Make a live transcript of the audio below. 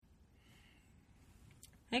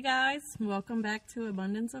Hey guys, welcome back to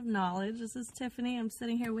Abundance of Knowledge. This is Tiffany. I'm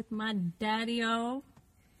sitting here with my daddy-o.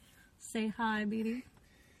 Say hi, BD.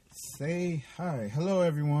 Say hi. Hello,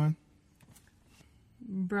 everyone.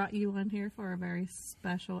 Brought you on here for a very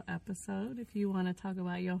special episode. If you want to talk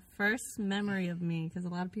about your first memory of me, because a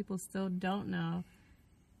lot of people still don't know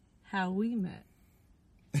how we met.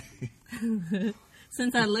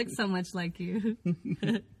 Since I look so much like you.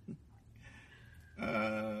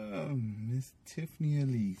 Miss Tiffany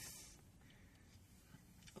Elise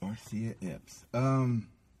Garcia Epps.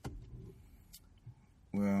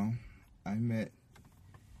 Well, I met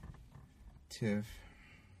Tiff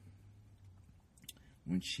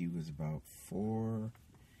when she was about 4.5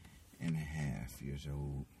 years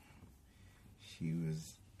old. She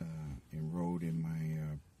was enrolled in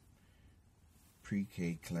my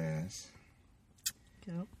pre-K class.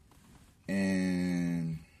 Yep.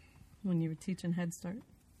 And When you were teaching Head Start.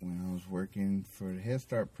 when I was working for the Head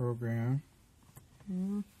Start program.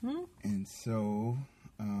 Mm-hmm. And so,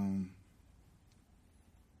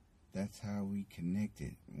 that's how we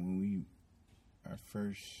connected. Our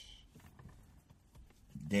first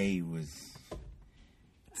day was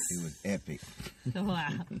epic.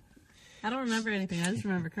 Wow. I don't remember anything. I just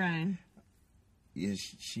remember crying. Yeah,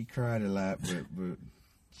 she cried a lot, but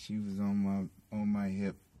she was on my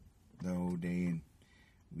hip the whole day, and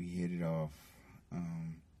we hit it off.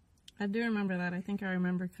 I do remember that. I think I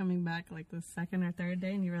remember coming back like the second or third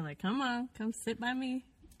day, and you were like, "Come on, come sit by me."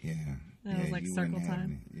 Yeah, That was like you circle wasn't having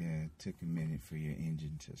time. it. Yeah, it took a minute for your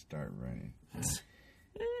engine to start running. 'Cause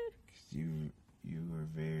you were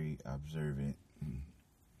very observant.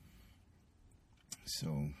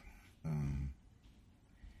 So,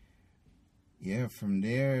 yeah, from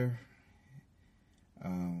there,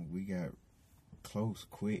 we got close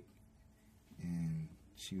quick, and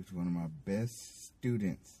she was one of my best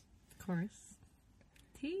students. Of course.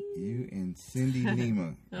 Tea. You and Cindy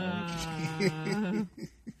Lima. I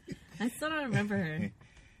still don't remember her.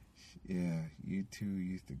 Yeah, you two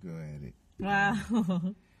used to go at it. Wow.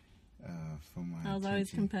 For my I was always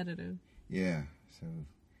attention. competitive. Yeah, so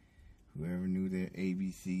whoever knew their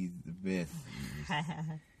ABCs the best,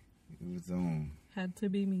 it was on. Had to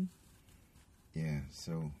be me. Yeah,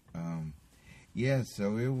 so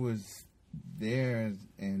so it was there,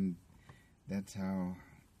 and that's how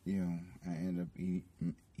I ended up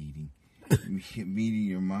meeting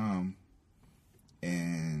your mom,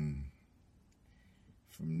 and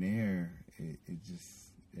from there it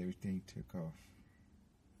just everything took off.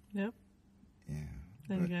 Yep. Yeah.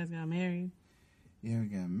 Then you guys got married. Yeah, we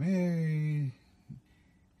got married.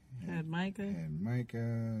 Had Micah, Had Micah,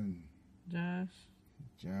 and Josh.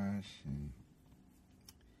 and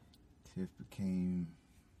Tiff became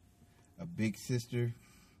a big sister,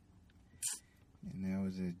 and that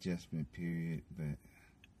was an adjustment period. But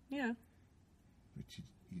Yeah.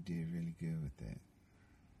 you did really good with that.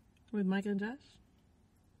 With Micah and Josh?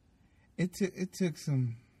 It took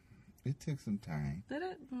some time. Did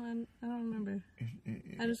it? I don't remember.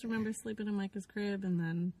 I just remember sleeping in Micah's crib, and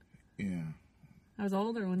then Yeah. I was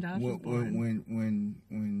older when Josh was born.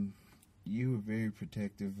 When you were very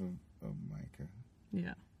protective of Micah,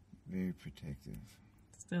 Yeah. very protective.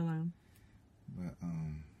 Still am. But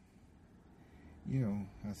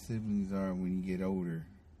how siblings are when you get older.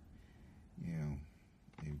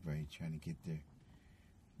 Everybody trying to get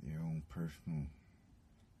their own personal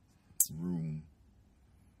room.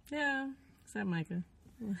 Yeah. Except Micah.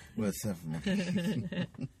 Well, except for Micah.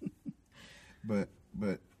 but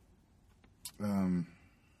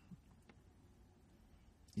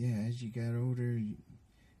as you got older,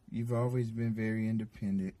 you've always been very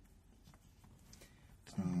independent.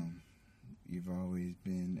 You've always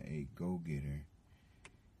been a go-getter,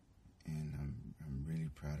 and I'm really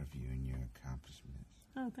proud of you and your accomplishments.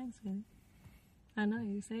 Oh, thanks, Kenny. I know,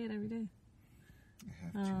 you say it every day. I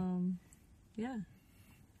have to. Yeah.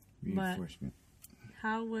 Reinforcement.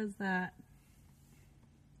 How was that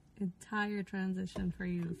entire transition for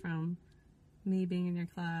you from me being in your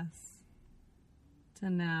class to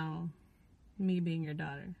now me being your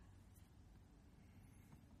daughter?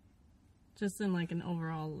 Just in like an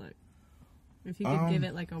overall look. If you could give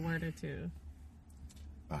it like a word or two.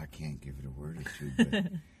 I can't give it a word or two,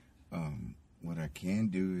 but what I can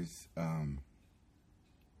do is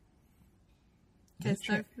Okay,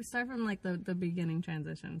 start from like the beginning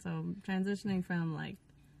transition. So transitioning from like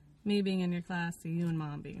me being in your class to you and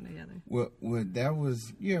mom being together. Well, that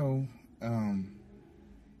was it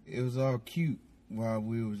was all cute while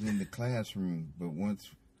we was in the classroom, but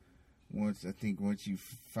once you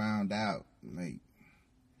found out, like,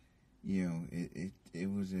 it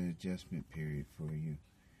was an adjustment period for you.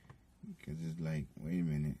 because it's like, wait a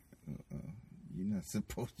minute, you're not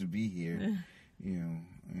supposed to be here, you know,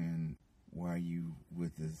 and why are you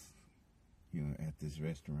with us, you know, at this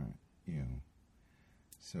restaurant, you know?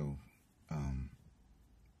 So, And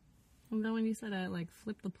then when you said I like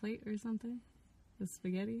flipped the plate or something, the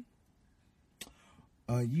spaghetti.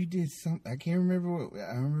 You did something. I can't remember what.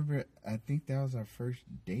 I remember. I think that was our first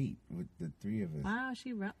date with the three of us. Wow,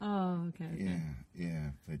 oh, okay. Yeah.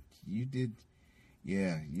 But you did.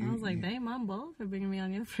 Yeah, you. I was like, dang, Mom, bold for bringing me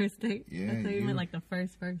on your first date. Yeah, I thought you meant like the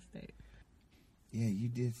first date. Yeah, you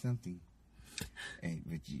did something. Hey,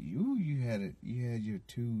 but you had your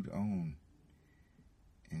tude on,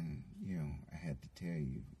 and you know I had to tell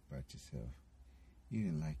you about yourself. You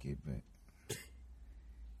didn't like it, but.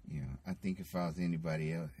 You know, I think if I was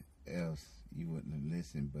anybody else, you wouldn't have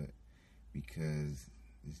listened. But because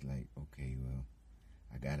it's like, okay, well,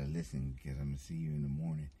 I gotta listen because I'm gonna see you in the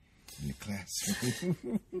morning in the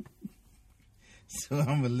classroom. So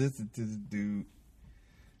I'm gonna listen to the dude.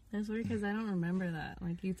 That's weird because I don't remember that.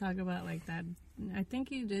 Like you talk about like that. I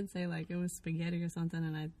think you did say like it was spaghetti or something,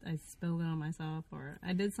 and I spilled it on myself, or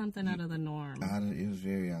I did something out of the norm. It was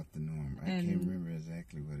very out the norm. I can't remember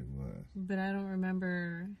exactly what it was. But I don't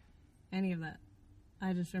remember any of that.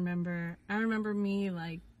 I remember me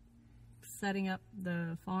like setting up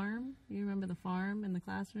the farm. You remember the farm in the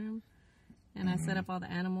classroom? And I set up all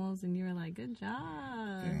the animals, and you were like, "Good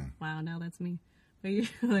job!" Yeah. Wow, now that's me. But you're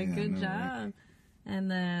like, Yeah, "Good no, job!" right.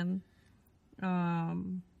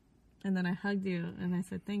 And then I hugged you, and I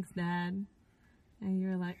said, "Thanks, Dad." And you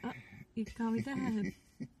were like, "Oh, you can call me Dad."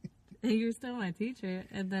 And you're still my teacher.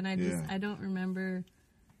 And then I don't remember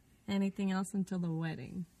anything else until the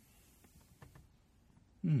wedding.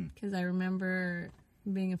 Because I remember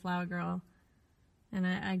being a flower girl, and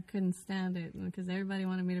I couldn't stand it because everybody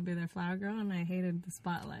wanted me to be their flower girl, and I hated the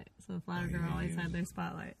spotlight. So the flower girl always had their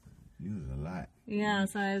spotlight. You was a lot. Yeah,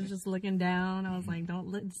 so I was just looking down. I was like,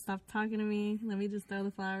 stop talking to me. Let me just throw the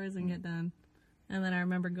flowers and get done. And then I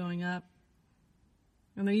remember going up.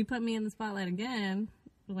 And then you put me in the spotlight again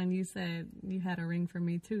when you said you had a ring for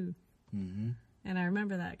me, too. Mm-hmm. And I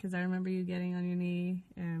remember that because I remember you getting on your knee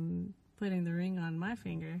and putting the ring on my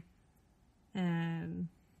finger. And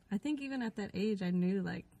I think even at that age, I knew,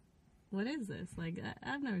 like, what is this? Like,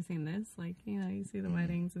 I've never seen this. Like, you know, you see the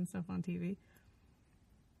weddings and stuff on TV.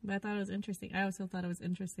 But I thought it was interesting. I also thought it was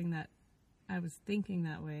interesting that I was thinking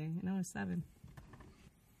that way, and I was 7.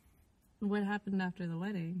 What happened after the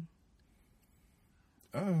wedding?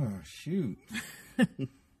 Oh, shoot.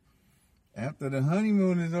 After the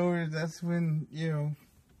honeymoon is over, that's when, you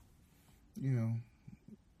know,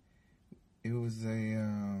 it was a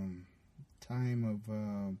time of,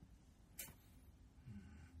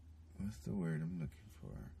 what's the word I'm looking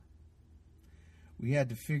for? We had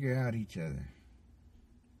to figure out each other.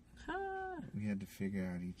 We had to figure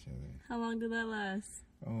out each other. How long did that last?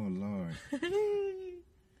 Oh, Lord.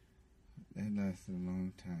 That lasted a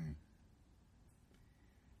long time.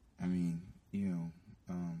 I mean, you know,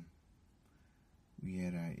 we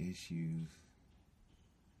had our issues,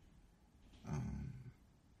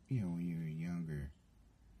 you know, when you were younger.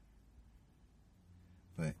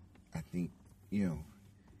 But I think, you know,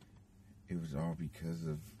 it was all because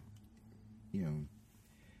of, you know,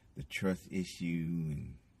 the trust issue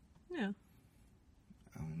and Yeah.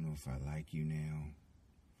 I don't know if I like you now.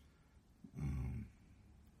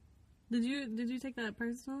 Did you take that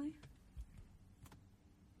personally?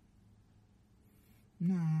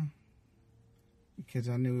 Nah. Because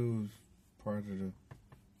I knew it was part of the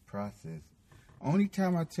process. Only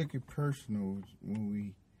time I took it personal was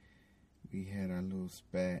when we had our little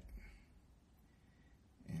spat.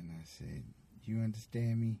 And I said, "You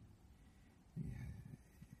understand me?" Yeah.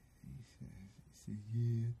 He said,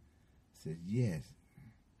 "Yeah." I said, "Yes."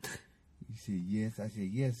 You said, "Yes." I said,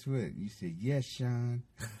 "Yes, what?" You said, "Yes, Sean."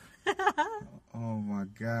 Oh my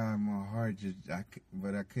God, my heart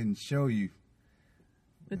but I couldn't show you.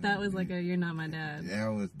 But that was like you're not my dad.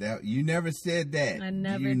 That. You never said that. I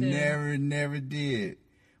never you did. never did.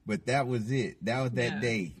 But that was it. That was that Yeah.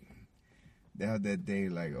 day. That was that day.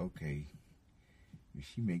 Like, okay,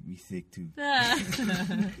 she make me sick too. But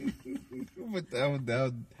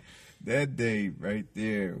that day right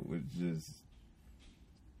there was just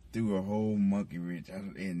through a whole monkey wrench.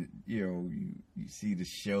 And you know, you see the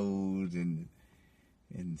shows and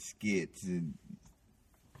skits and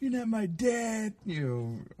 "You're not my dad," you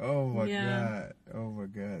know. Oh my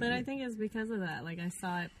God. But I think it's because of that. Like I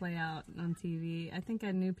saw it play out on TV. I think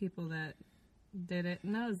I knew people that did it,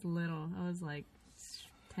 and I was little. I was like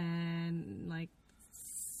 10, like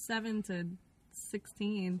 7 to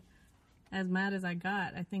 16. as mad as I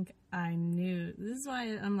got, I think I knew. This is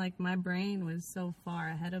why I'm like, my brain was so far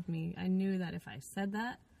ahead of me. I knew that if I said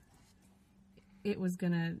that, it was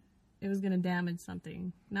gonna damage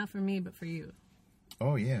something. Not for me, but for you.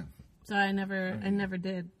 Oh, yeah. So I never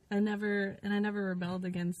did. I never rebelled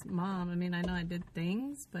against Mom. I mean, I know I did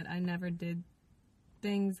things, but I never did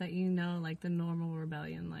things that, like the normal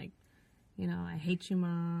rebellion. Like, I hate you,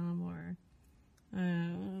 Mom, or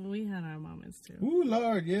we had our moments too. Ooh,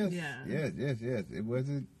 Lord, yes. Yeah. Yes. It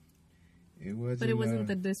wasn't. But it wasn't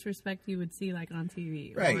the disrespect you would see like on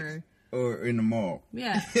TV. Right. Or in the mall.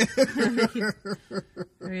 Yeah.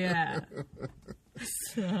 Yeah.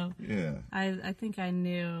 So yeah. I think I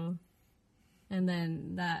knew, and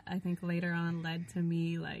then that I think later on led to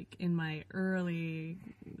me like in my early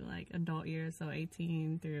like adult years, so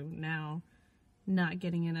 18 through now, not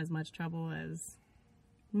getting in as much trouble as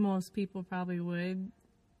most people probably would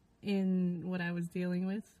in what I was dealing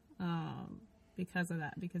with, because of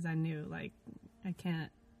that, because I knew like I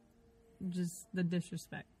can't, just the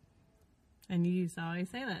disrespect. And you used to always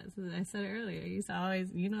say that. So I said it earlier. You used to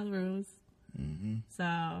always, the rules. Mm-hmm.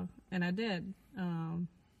 So, and I did.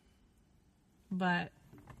 But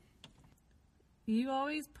you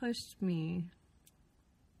always pushed me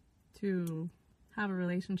to have a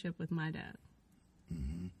relationship with my dad.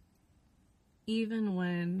 Mm-hmm. Even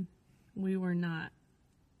when we were not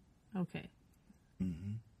okay.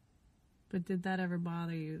 Mm-hmm. But did that ever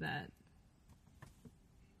bother you that,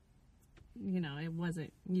 it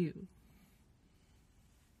wasn't you?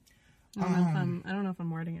 I don't know if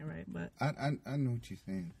I'm wording it right, but I know what you're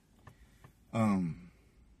saying.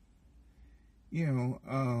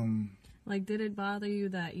 like, did it bother you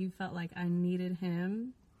that you felt like I needed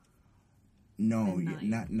him? No,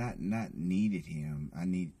 not needed him.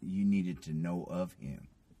 You needed to know of him.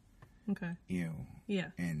 Okay. Yeah.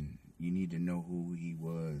 And you need to know who he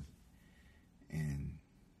was. And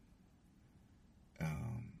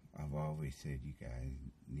I've always said you guys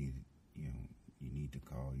need, you need to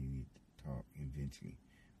call, you need to talk eventually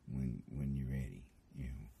when you're ready,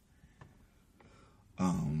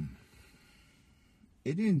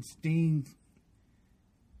 It didn't sting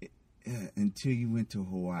until you went to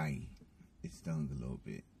Hawaii. It stung a little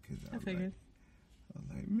bit because I figured. I was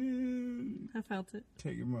like, man, I felt it.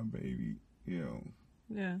 Taking my baby,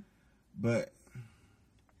 Yeah. But,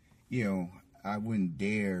 I wouldn't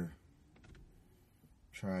dare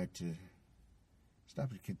try to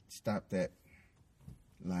stop that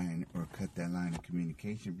line or cut that line of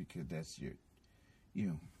communication, because that's your,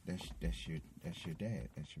 that's your dad.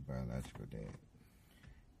 That's your biological dad.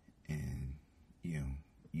 And,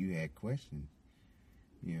 you had questions,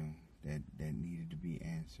 that needed to be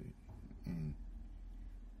answered. And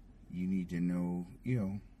you need to know,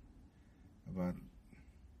 about,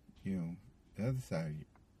 the other side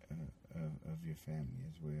of your family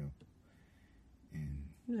as well. And,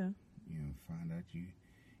 find out you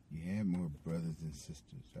had more brothers and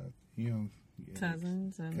sisters out,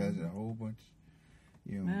 cousins, a whole bunch,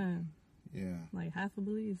 man, yeah, like half of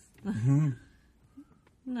Belize. Mm-hmm.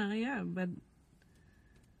 No, yeah, but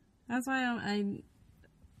that's why I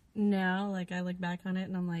now, like, I look back on it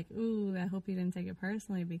and I'm like, ooh, I hope you didn't take it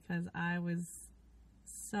personally, because I was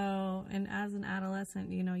so, and as an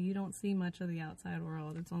adolescent, you don't see much of the outside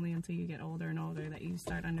world. It's only until you get older and older that you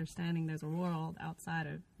start understanding there's a world outside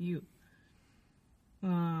of you.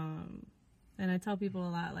 And I tell people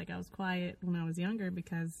a lot, like, I was quiet when I was younger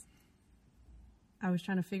because I was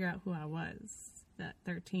trying to figure out who I was at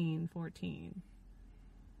 13, 14.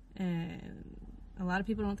 And a lot of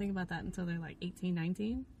people don't think about that until they're like 18,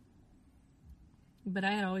 19. But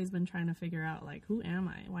I had always been trying to figure out, like, who am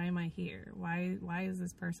I? Why am I here? Why is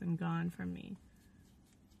this person gone from me?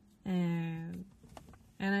 And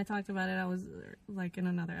I talked about it. I was, like, in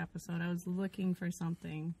another episode, I was looking for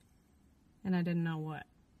something, and I didn't know what.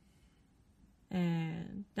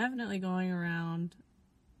 And definitely going around,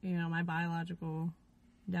 my biological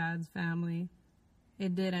dad's family,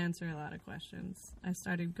 it did answer a lot of questions. I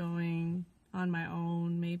started going on my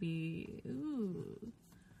own maybe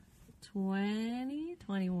 20,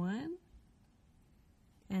 21,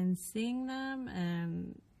 and seeing them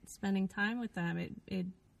and spending time with them, it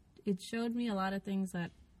showed me a lot of things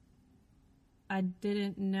that I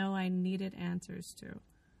didn't know I needed answers to.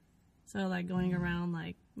 So, like, going around,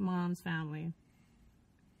 like, Mom's family,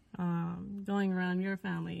 going around your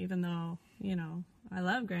family, even though, I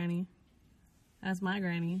love Granny. That's my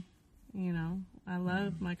Granny. I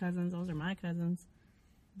love my cousins. Those are my cousins.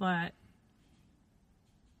 But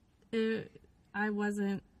I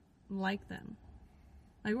wasn't like them.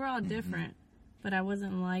 Like, we're all different, but I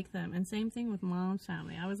wasn't like them. And same thing with mom's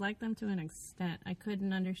family. I was like them to an extent. I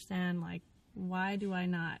couldn't understand, like, why do I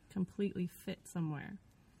not completely fit somewhere?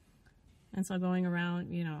 And so going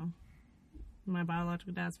around, you know, my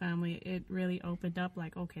biological dad's family, it really opened up,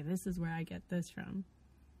 like, okay, this is where I get this from.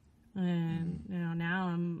 And, you know,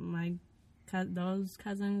 now those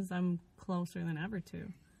cousins I'm closer than ever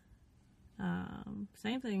to.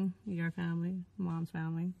 Same thing, your family, mom's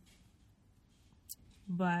family.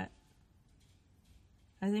 But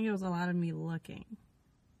I think it was a lot of me looking.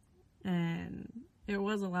 And it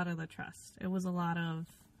was a lot of the trust. It was a lot of,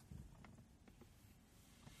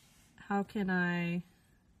 how can I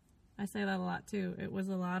say that a lot too. It was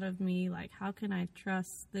a lot of me, like, how can I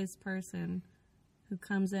trust this person who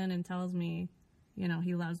comes in and tells me, you know,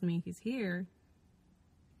 he loves me, he's here,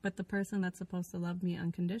 but the person that's supposed to love me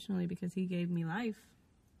unconditionally because he gave me life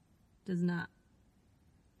does not.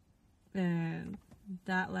 And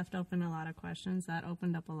that left open a lot of questions. That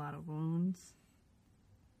opened up a lot of wounds.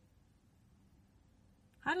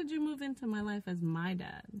 How did you move into my life as my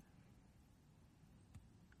dad?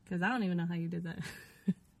 Because I don't even know how you did that.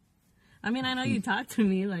 I mean, I know you talked to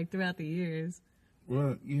me, like, throughout the years.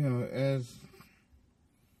 Well, you know, as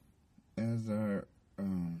our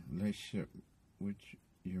relationship with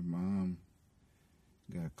your mom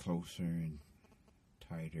got closer and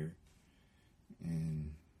tighter,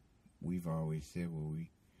 and we've always said, well,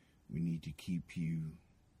 we need to keep you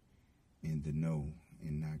in the know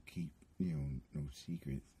and not keep, you know, no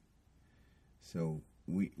secrets. So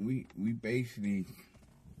we basically,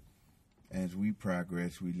 as we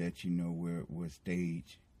progress, we let you know what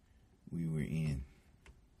stage we were in.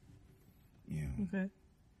 You know. Okay.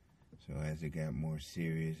 So as it got more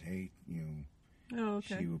serious, hey, you know, Oh,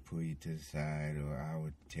 okay. she would pull you to the side, or I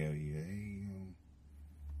would tell you, hey, you know,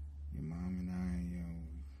 your mom and I, you know,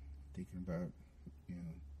 thinking about, you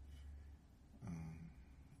know,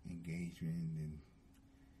 engagement, and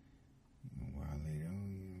you know, a while later, oh,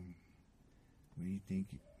 you know, what do you think?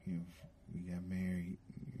 You know, we got married.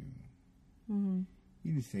 You know,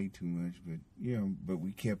 you didn't say too much, but you know, but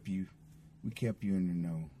we kept you in the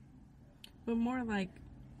know. But more like,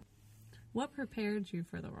 what prepared you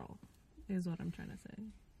for the role is what I'm trying to say.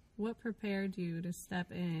 What prepared you to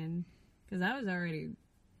step in? Because I was already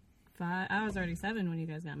 7 when you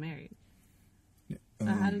guys got married. So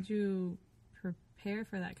how did you prepare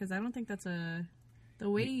for that? Because I don't think that's the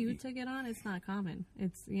way you took it on. It's not common.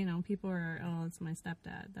 It's, you know, people are, oh, it's my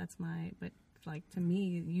stepdad. That's my, but like, to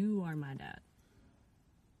me, you are my dad.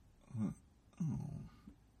 You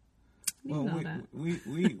Well, know that.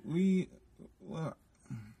 we well,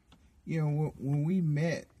 you know, when we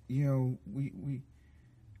met, you know, we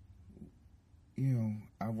you know,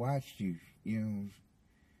 I watched you, you know,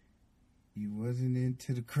 you wasn't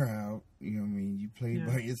into the crowd, you know what I mean? You played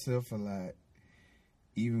by yourself a lot.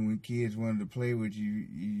 Even when kids wanted to play with you,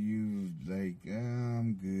 you was like,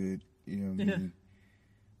 I'm good, you know what I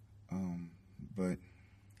mean? But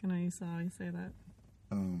I know you saw me say that.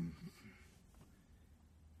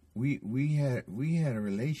 We had a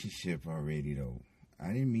relationship already though. I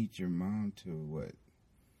didn't meet your mom till what,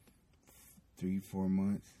 3-4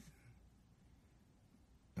 months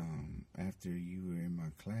after you were in my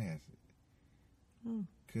class. Oh.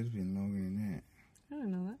 Could have been longer than that. I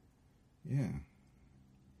didn't know that. Yeah.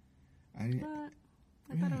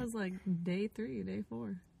 I thought it was like day 3, day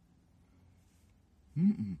 4.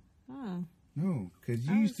 Oh. No, because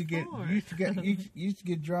you used to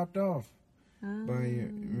get dropped off by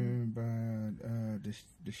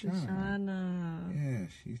Deshauna. Yeah,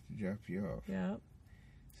 she used to drop you off. Yep.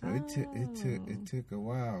 So it took a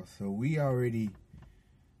while. So we already,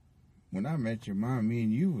 when I met your mom, me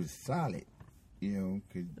and you was solid, you know,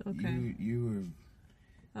 because you were.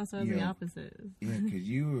 Also the opposite. Yeah, because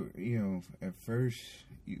you were, you know, at first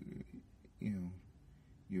you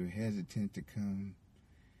were hesitant to come.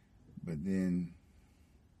 But then,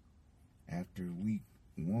 after week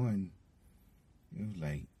 1, it was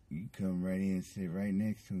like, you come right in and sit right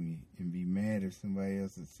next to me and be mad if somebody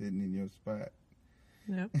else is sitting in your spot.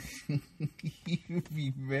 Yep. You'd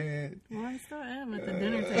be mad. Well, I still am at the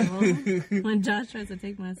dinner table when Josh tries to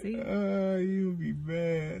take my seat. You'd be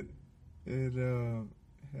mad. And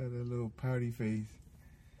had a little pouty face.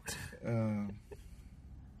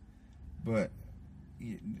 But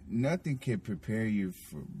nothing can prepare you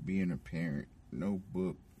for being a parent. No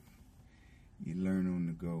book. You learn on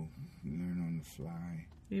the go. You learn on the fly.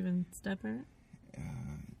 Even step-parent?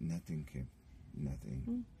 Nothing.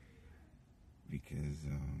 Because,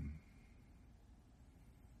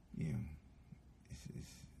 you know,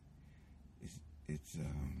 it's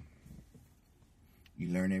you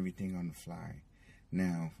learn everything on the fly.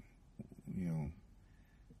 Now,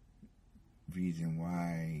 reason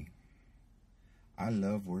why I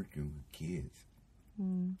love working with kids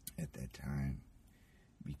at that time,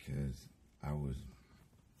 because I was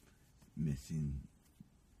missing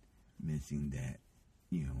that,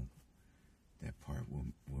 that part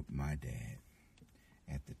with my dad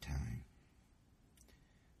at the time.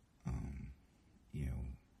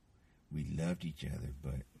 We loved each other,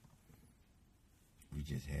 but we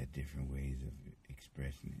just had different ways of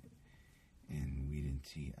expressing it, and we didn't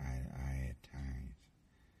see eye to eye at times.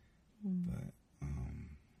 But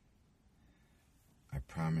I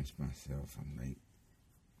promised myself, I'm like,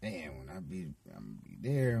 man, when I'm be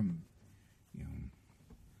there, I'm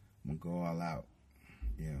gonna go all out,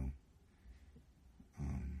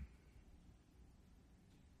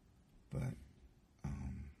 but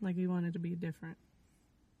like you wanted to be different.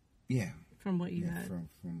 Yeah. From what you had.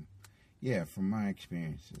 From my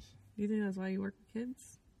experiences. Do you think that's why you work with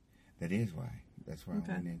kids? That is why. That's why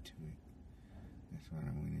Okay. I went into it. That's why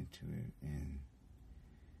I went into it, and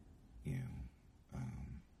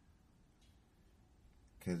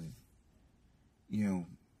because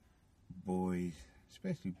boys,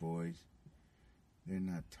 especially boys, they're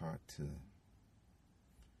not taught to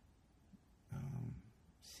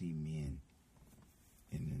see men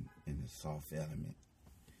in the soft element.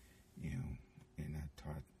 They're not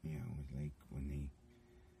taught. It's like when they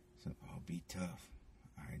say, "Oh, be tough.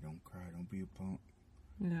 All right, don't cry. Don't be a punk.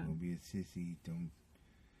 Yeah. Don't be a sissy. Don't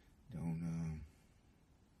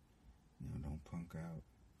punk out."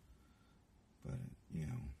 But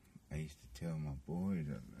I used to tell my boys,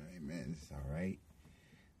 "Hey man, it's all right.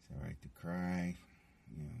 It's all right to cry."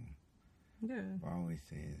 Yeah. I always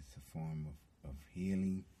say it's a form of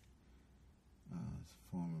healing. It's a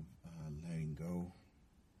form of letting go.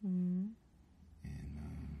 Mm-hmm. And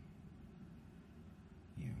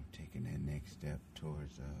taking that next step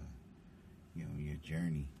towards your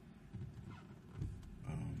journey.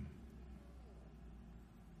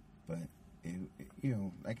 But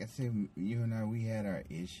like I said, you and I, we had our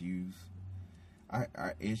issues.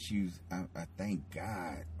 Our issues. I thank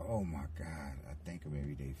God. Oh my God, I thank Him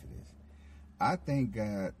every day for this. I thank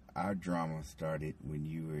God our drama started when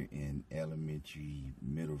you were in elementary,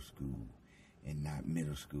 middle school, and not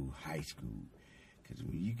middle school, high school. Because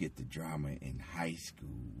when you get the drama in high school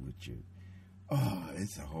with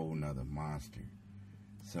it's a whole nother monster.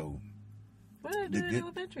 So, what did I do in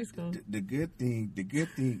elementary school? The good thing,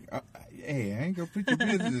 hey, I ain't gonna put your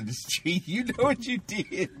business in the street. You know what you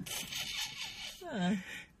did.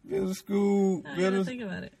 Middle school. I gotta think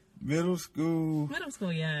about it. Middle school. Middle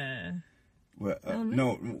school, yeah. Well,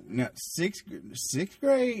 no, sixth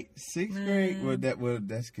grade. Well,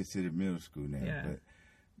 that's considered middle school now. Yeah.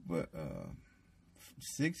 But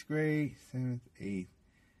sixth grade, 7th, 8th,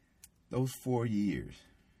 those 4 years.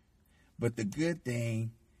 But the good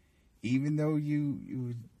thing, even though you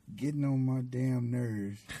was getting on my damn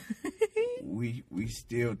nerves, we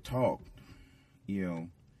still talked. Your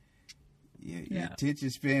attention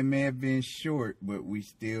span may have been short, but we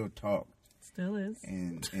still talked. Still is.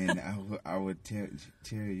 And I would tell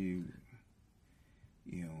you,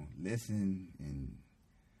 listen. And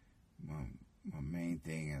my main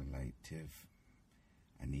thing, I was like, Tiff,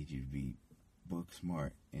 I need you to be book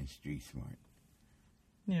smart and street smart.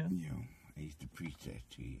 Yeah. I used to preach that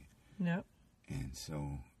to you. Yep. And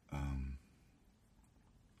so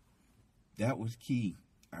that was key.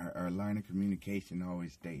 Our line of communication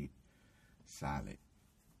always stayed solid.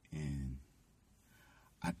 And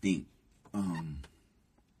I think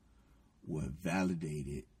what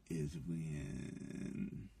validated is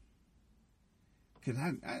when, because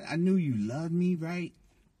I knew you loved me, right?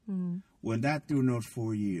 Mm-hmm. Well, not through those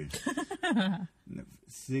 4 years. 6th,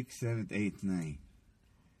 7th, 8th, 9th.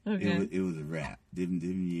 Okay. It was a wrap. Them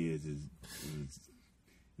years it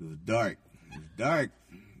was dark. It was dark.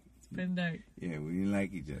 It's been dark. Yeah, we didn't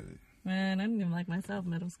like each other. Man, I didn't even like myself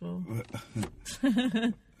in middle school.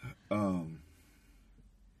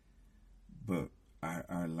 But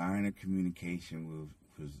our line of communication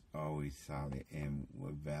was always solid, and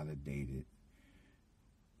what validated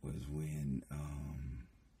was when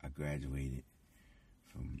I graduated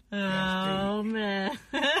from Oh, man.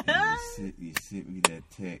 you sent me that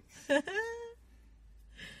text.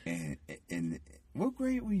 And what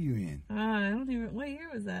grade were you in? I don't even. What year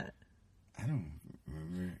was that? I don't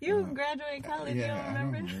remember. You graduated college. You don't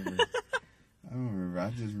remember? I don't remember. I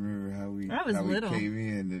just remember how we little. came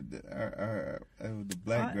in. It was the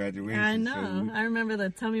black graduation. I know. So I remember the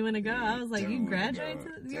tell me when to go. I was like, you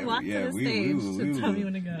graduated? You walked to the stage to tell me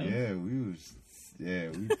when to go. Yeah,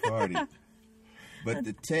 we partied. But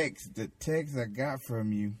the text I got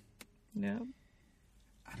from you, yeah,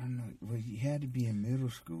 I don't know. Well, you had to be in middle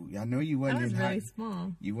school. I know you I wasn't was in really high.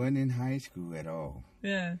 small. You wasn't in high school at all.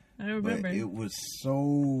 Yeah, I remember. But it was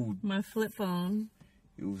so. My flip phone.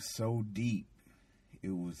 It was so deep.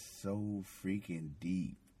 It was so freaking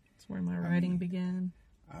deep. That's where my writing began.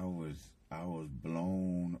 I was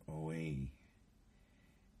blown away,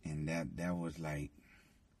 and that was like,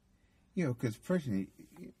 you know, because personally,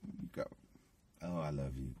 you go, oh, I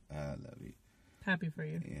love you. Happy for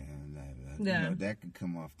you. Yeah, Yeah. You know, that could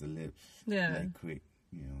come off the lips, Yeah. like quick.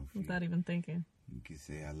 You know, if Without even thinking. you could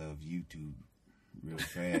say I love you too, real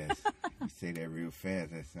fast. You say that real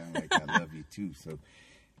fast, that sounds like I love you too. So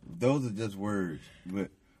those are just words, but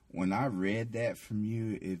when I read that from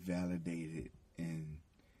you, it validated, and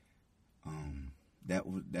that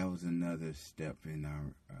was another step in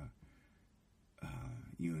our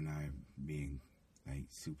you and I being like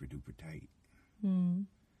super duper tight.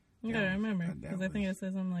 Yeah, I remember. Because I think it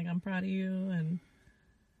said something like, I'm proud of you, and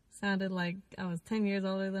sounded like I was 10 years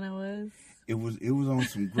older than I was. It was on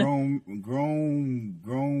some grown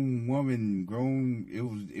woman,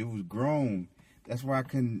 it was grown. That's why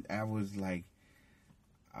I was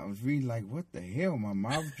reading like, what the hell? My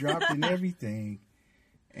mouth dropped and everything.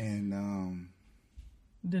 And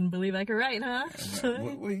didn't believe I could write, huh?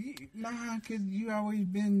 Nah, because you always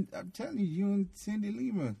been, I'm telling you, you and Cindy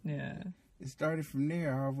Lima. Yeah. It started from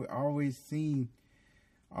there. I always seen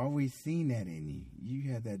that in you.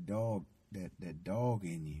 You had that dog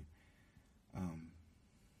in you.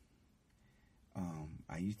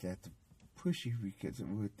 I used to have to push you because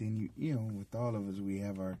within you know, with all of us, we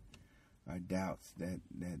have our doubts that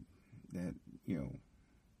you know,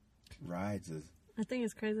 rides us. I think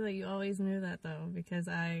it's crazy that you always knew that, though, because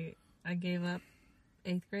I gave up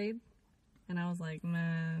 8th grade, and I was like,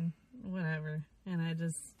 man, whatever. And I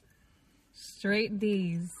just straight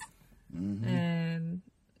D's. Mm-hmm. And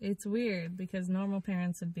it's weird because normal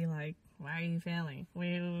parents would be like, why are you failing?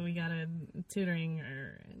 We got a tutoring,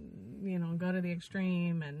 or, you know, go to the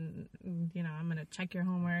extreme, and, you know, I'm going to check your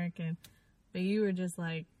homework. But you were just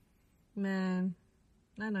like, man,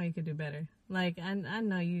 I know you could do better. Like, I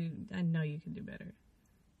know you could do better.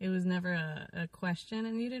 It was never a question,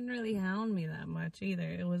 and you didn't really hound me that much either.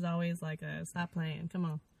 It was always like stop playing, come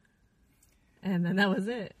on. And then that was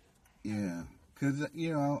it. Yeah, because,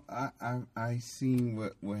 you know, I seen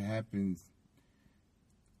what happens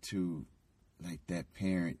to, like, that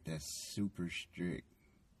parent that's super strict.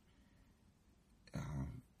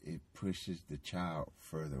 It pushes the child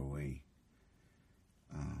further away.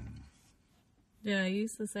 Yeah, I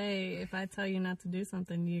used to say, if I tell you not to do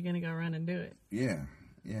something, you're going to go run and do it. Yeah.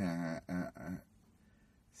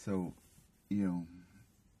 So, you know,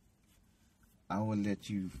 I would let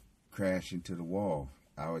you crash into the wall.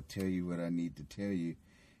 I would tell you what I need to tell you,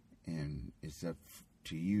 and it's up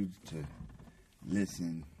to you to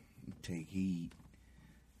listen, take heed,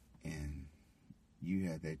 and you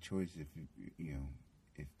have that choice if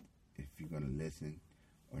you're gonna listen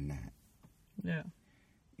or not. Yeah.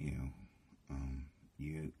 You know,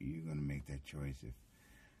 you're gonna make that choice if,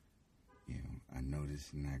 you know, I know this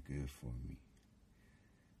is not good for me,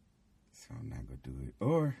 so I'm not gonna do it.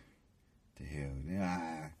 Or, to hell,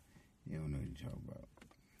 you don't know what you're talking about.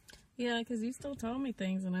 Yeah, because you still told me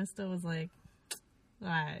things, and I still was like, all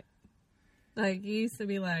right. Like, you used to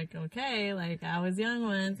be like, okay, like, I was young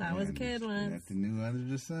once, I was a kid once. Nothing new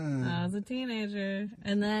under the sun. I was a teenager.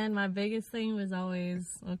 And then my biggest thing was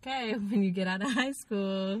always, okay, when you get out of high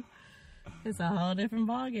school, it's a whole different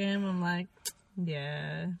ballgame. I'm like,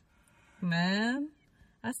 yeah, man.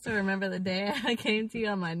 I still remember the day I came to you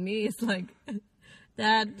on my knees, like,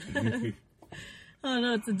 Dad, I don't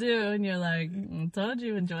know what to do. And you're like, I told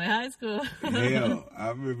you, enjoy high school. Hell, I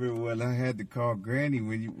remember when I had to call Granny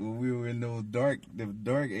when we were in the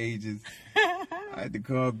dark ages. I had to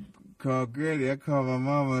call Granny. I called my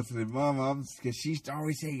mama. I said, Mama, because she used to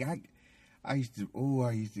always say, I used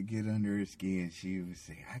to get under her skin. She would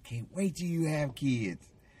say, I can't wait till you have kids.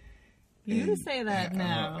 You say that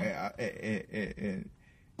now.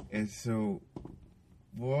 And so,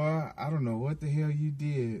 boy, I don't know what the hell you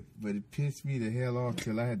did, but it pissed me the hell off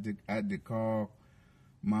till I had to call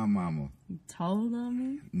my mama. You told on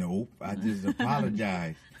me? Nope, I just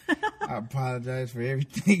apologized. I apologized for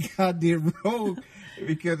everything I did wrong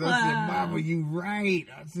because I said, Mama, you right.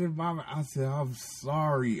 I said, Mama, I'm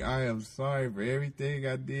sorry. I am sorry for everything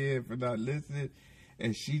I did for not listening.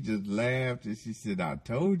 And she just laughed and she said, I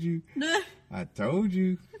told you. I told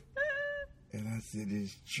you. And I said,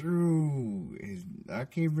 it's true. I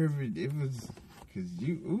can't remember. It was because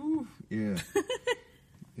yeah.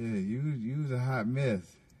 Yeah, you was a hot mess.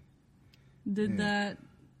 Did that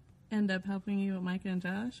end up helping you with Micah and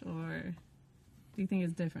Josh, or? Do you think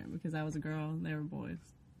it's different because I was a girl and they were boys?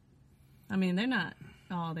 I mean, they're not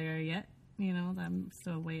all there yet. You know, I'm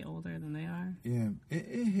still way older than they are. Yeah,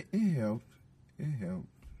 it helped. It helped.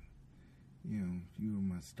 You know, you were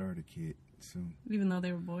my starter kit, so. Even though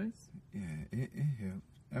they were boys? Yeah, it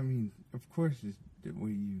helped. I mean, of course, it's the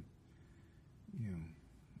way you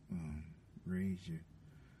raise your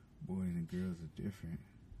boys and girls are different.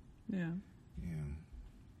 Yeah. Yeah.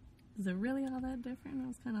 Is it really all that different? I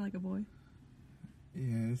was kind of like a boy.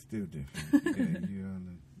 Yeah, it's still different. Yeah, you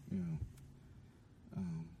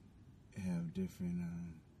all, have different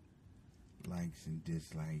likes and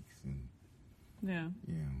dislikes, and yeah,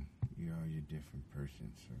 you are your different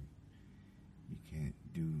person, so you can't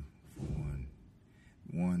do for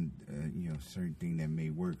one certain thing that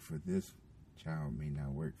may work for this child may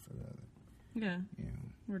not work for the other. Yeah. You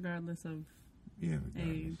know, regardless of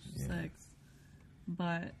age, yeah. sex,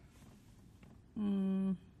 but.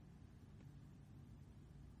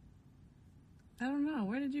 I don't know.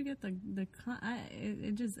 Where did you get to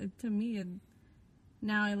me,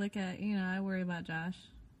 now I look at, I worry about Josh.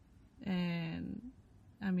 And,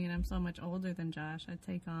 I mean, I'm so much older than Josh. I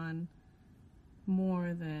take on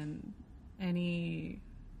more than any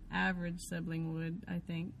average sibling would, I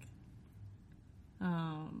think.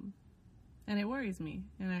 And it worries me.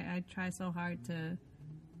 And I try so hard to...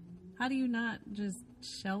 How do you not just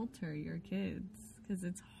shelter your kids? Because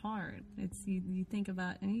it's hard. It's you think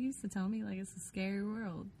about, and you used to tell me, like, it's a scary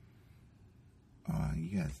world.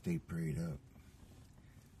 You gotta stay prayed up.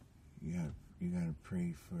 You gotta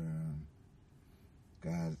pray for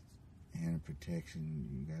God's hand of protection.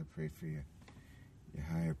 You gotta pray for your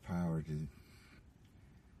higher power to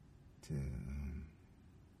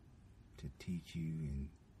teach you and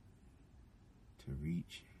to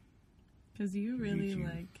reach. Because you really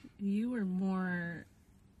you were more.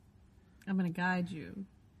 I'm going to guide you,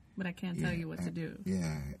 but I can't tell you what to do.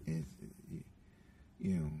 Yeah, you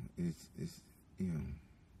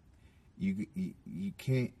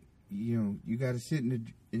can't, you got to sit in the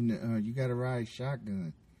you got to ride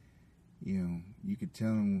shotgun. You could tell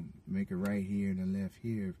them make a right here and a left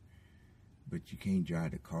here, but you can't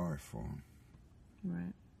drive the car for them.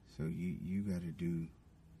 Right. So you got to do,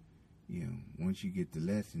 once you get the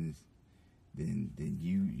lessons, then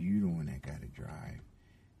you the one that got to drive.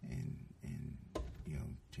 And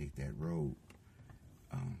take that road.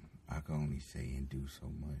 I can only say and do so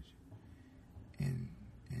much, and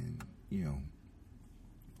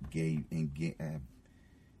give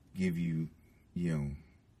you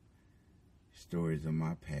stories of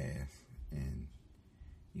my past, and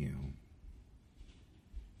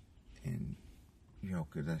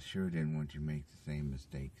because I sure didn't want you to make the same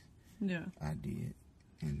mistakes. Yeah, I did,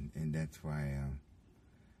 and that's why.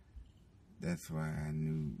 That's why I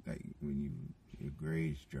knew, like, when your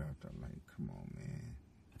grades dropped, I'm like, come on, man,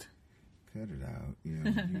 cut it out. You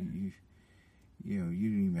didn't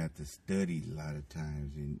even have to study a lot of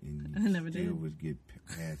times, and you still would get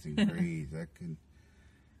passing grades. I couldn't.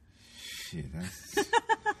 Shit, I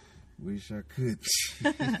wish I could.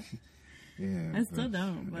 Yeah, I still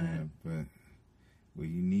don't, but well,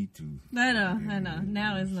 you need to. I know.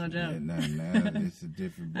 Now it's no joke. Yeah, now it's a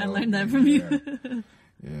different. I learned that from you.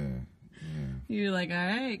 Yeah. You're like, all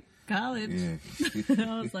right, college. Yeah.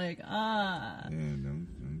 I was like, Yeah,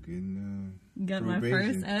 I'm getting got probation. My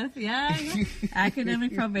first F. Yeah,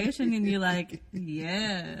 academic probation, and you're like,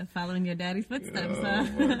 yeah, following your daddy's footsteps. Oh huh?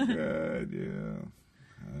 my God, yeah.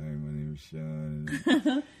 Hi, my name is Sean.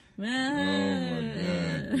 Oh my God,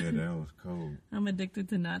 yeah, that was cold. I'm addicted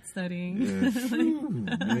to not studying. Yeah, phew,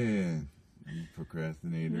 man, I'm a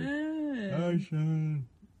procrastinator. Yeah. Hi, Sean.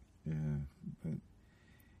 Yeah, but.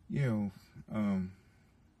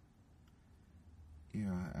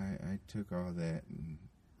 I took all that and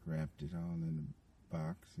wrapped it all in a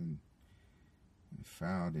box and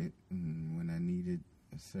filed it. And when I needed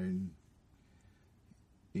a certain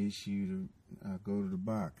issue, I'll go to the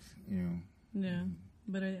box, Yeah,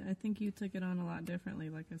 but I think you took it on a lot differently.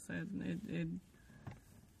 Like I said,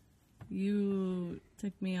 you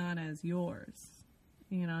took me on as yours,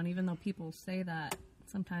 and even though people say that,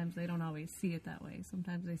 sometimes they don't always see it that way.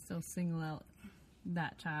 Sometimes they still single out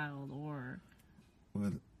that child or...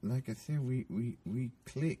 Well, like I said, we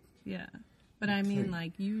clicked. Yeah. But I mean,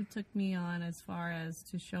 like, you took me on as far as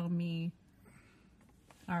to show me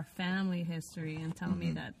our family history and tell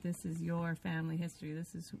me that this is your family history.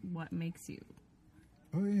 This is what makes you.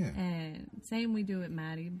 Oh, yeah. And same we do with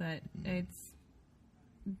Maddie, but it's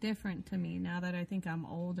different to me now that I think I'm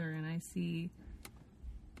older and I see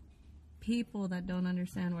people that don't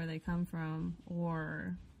understand where they come from,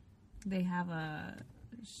 or they have a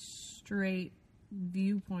straight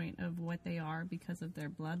viewpoint of what they are because of their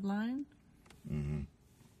bloodline. Mm-hmm.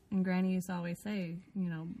 And Granny used to always say, you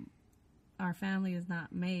know, our family is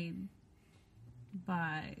not made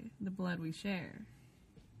by the blood we share.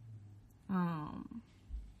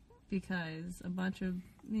 Because a bunch of,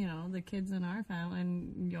 you know, the kids in our family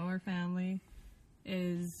and your family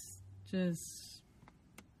is just,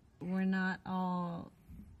 we're not all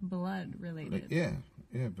blood related. But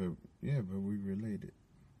we related.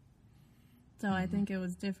 So I think it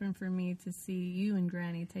was different for me to see you and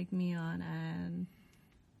Granny take me on and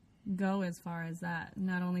go as far as that.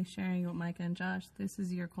 Not only sharing with Micah and Josh, this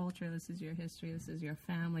is your culture, this is your history, this is your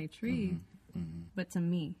family tree, but to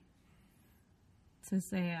me, to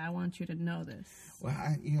say, I want you to know this. Well,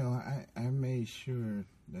 I made sure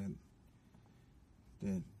that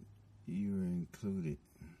you were included.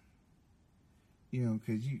 You know,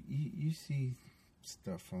 because you see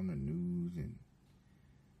stuff on the news, and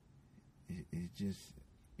it just,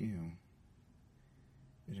 you know,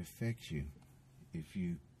 it affects you if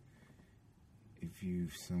you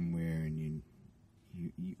somewhere and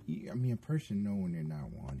you I mean, a person know when they're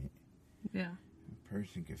not wanted. Yeah. A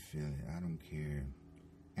person can feel it. I don't care.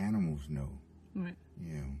 Animals know. Right.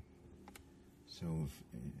 You know. So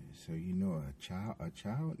you know, a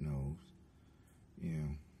child knows. You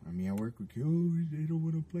know. I mean, I work with kids. Oh, they don't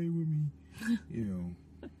want to play with me. You know.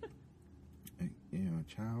 A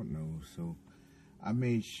child knows. So I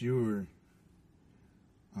made sure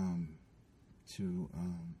to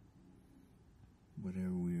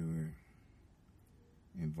whatever we were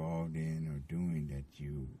involved in or doing, that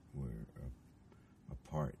you were a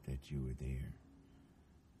part, that you were there.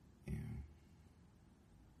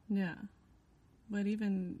 Yeah. But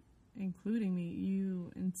even including me,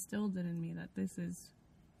 you instilled it in me that this is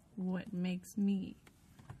what makes me.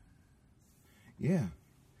 Yeah.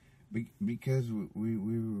 Because we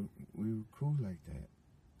were cool like that.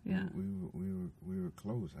 Yeah. We were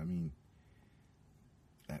close. I mean,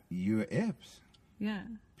 you're Epps. Yeah.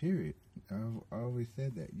 Period. I always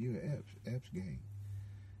said that. You're Epps gang.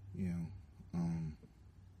 You know.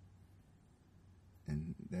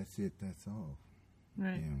 And that's it. That's all.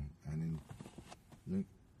 Right. You know. I didn't look.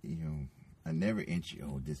 You know. I never inch.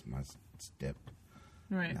 Oh, this my step.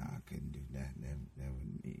 Right. Nah, I couldn't do that. That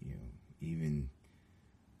would, you know, even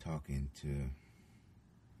talking to,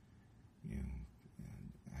 you know,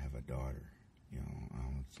 I have a daughter. You know, I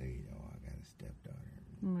don't say, oh, I got a stepdaughter.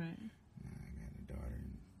 Right. Nah, I got a daughter.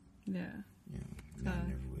 And, yeah. you know, I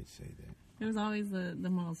never would say that. It was always the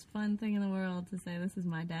most fun thing in the world to say, this is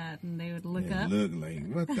my dad. And they would look up. Look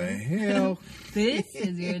like, what the hell? This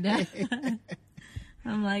is your dad.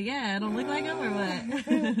 I'm like, yeah, I don't look like him or what?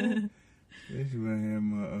 Especially when I had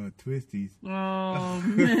my twisties. Oh,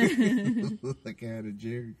 man. Like I had a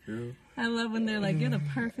Jerry curl. I love when they're like, you're the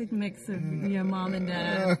perfect mix of your mom and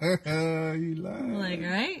dad. You lying. Like,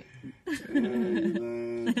 right?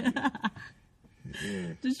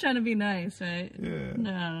 Yeah. Just trying to be nice, right? Yeah.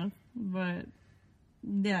 No. But,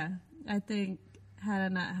 yeah, I think had I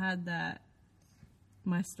not had that,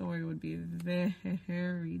 my story would be very,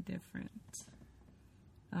 very different.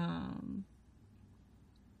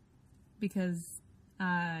 Because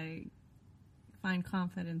I find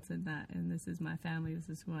confidence in that, and this is my family, this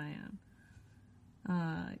is who I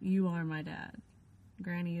am. You are my dad.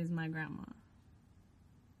 Granny is my grandma.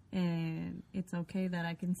 And it's okay that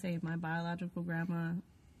I can say my biological grandma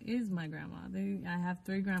is my grandma. I have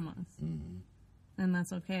 3 grandmas. Mm-hmm. And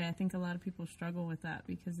that's okay. I think a lot of people struggle with that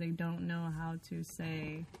because they don't know how to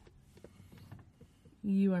say,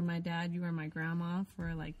 you are my dad, you are my grandma,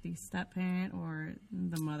 for like the step-parent or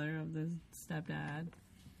the mother of the stepdad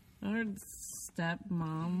or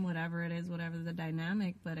stepmom, whatever it is, whatever the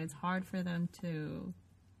dynamic. But it's hard for them to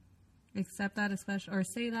accept that, especially, or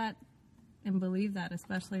say that and believe that,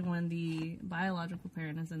 especially when the biological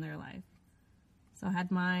parent is in their life. So had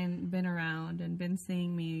mine been around and been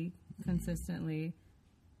seeing me consistently,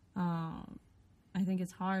 I think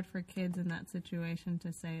it's hard for kids in that situation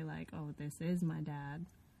to say, like, oh, this is my dad.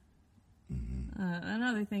 Mm-hmm.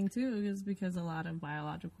 Another thing, too, is because a lot of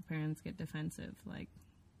biological parents get defensive, like,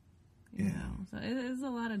 you know. So it is a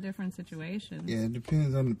lot of different situations. Yeah, it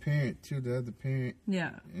depends on the parent, too, the other parent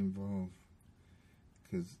involved.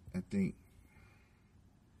 Because I think,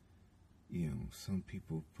 you know, some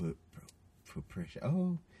people put pressure.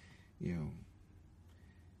 Oh, you know,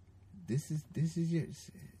 this is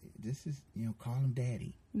you know, call him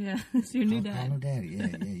daddy. Yeah, it's your new dad. Call him daddy.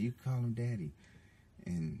 Yeah, you call him daddy.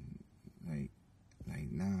 And like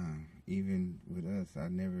nah. Even with us, I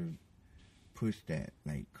never pushed that.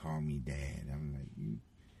 Like, call me dad. I'm like, you.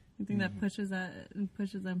 You think that pushes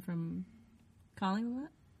them from calling them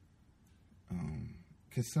that?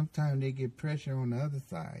 Because sometimes they get pressure on the other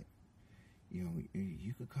side. You know,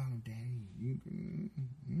 you could call him daddy. You can,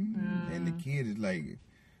 and the kid is like,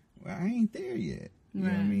 well, I ain't there yet. You know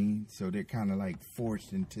what I mean? So they're kind of like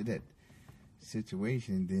forced into that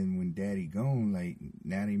situation. Then when daddy gone, like,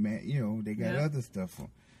 now they mad, you know, they got other stuff on.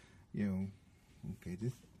 You know, okay,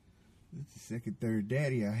 this is the second, third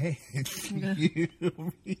daddy I had. You know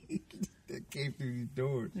what I mean? That came through these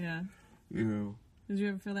doors. Yeah. You know. Did you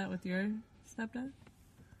ever feel that with your stepdad?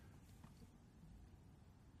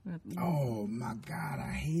 Oh my God,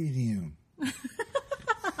 I hated him.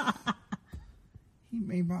 He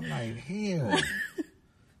made my life hell.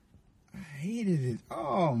 I hated it.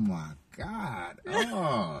 Oh my God.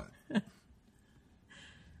 Oh.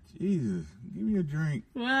 Jesus, give me a drink.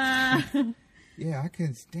 Wow. Yeah, I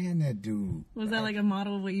couldn't stand that dude. Was that like a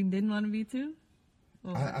model of what you didn't want to be too?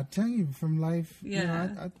 I tell you from life. Yeah. You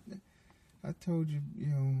know, I told you, you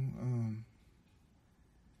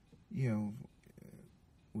know,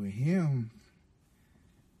 with him,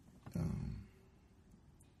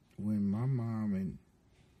 when my mom and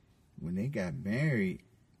when they got married,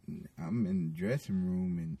 I'm in the dressing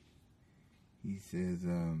room and he says,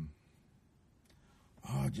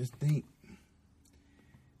 "Oh, just think,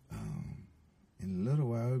 in a little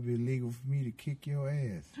while it'll be illegal for me to kick your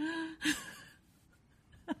ass."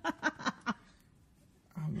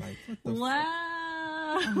 I'm like, what the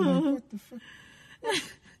wow. fuck? I'm like, what the fuck?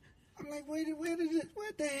 I'm like,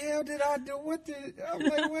 what the hell did I do? I'm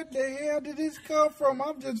like, what the hell did this come from?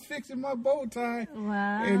 I'm just fixing my bow tie.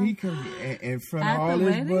 Wow. And he come in front of all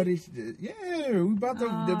his buddies. Yeah, we about to,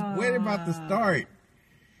 the wedding about to start.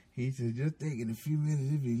 He said, just think in a few minutes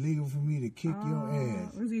it'd be legal for me to kick your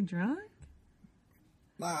ass. Was he drunk?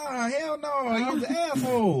 Nah, hell no. He's an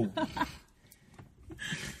asshole.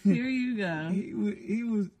 Here you go.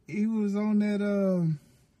 He was on that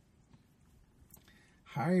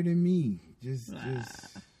Higher Than Me. Just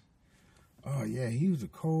oh yeah, he was a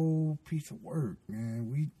cold piece of work,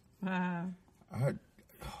 man. Wow. Oh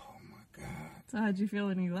my God. So how'd you feel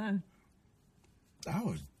when he left?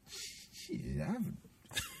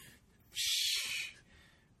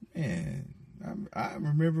 Man, I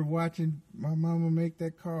remember watching my mama make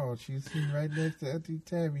that call. She was sitting right next to Auntie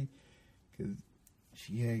Tabby because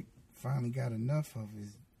she had finally got enough of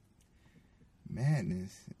his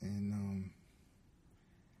madness, and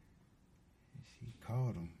she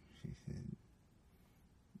called him. She said,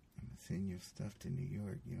 "I'm gonna send your stuff to New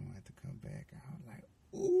York. You don't have to come back." I was like,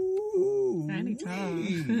 "Ooh,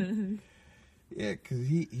 anytime." Yeah, because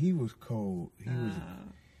he was cold.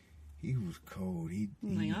 He was cold. I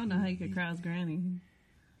don't know how you could cross Granny.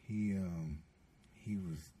 He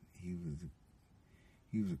was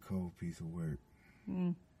a cold piece of work.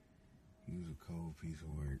 Mm. He was a cold piece of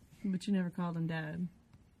work. But you never called him Dad.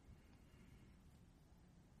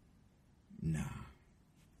 Nah.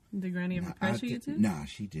 Did Granny ever pressure you to? Nah,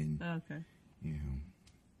 she didn't. Oh, okay. You know,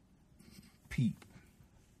 Pete.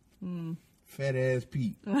 Fat ass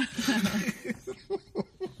Pete.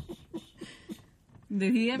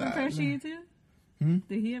 Did he ever pressure you to?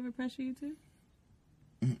 Did he ever pressure you to?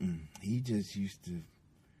 Mm-mm. He just used to.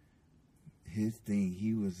 His thing.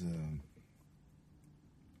 He was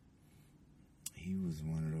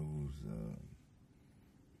one of those.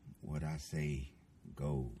 What I say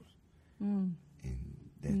goes, and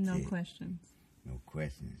that's no it. questions. No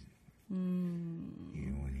questions. You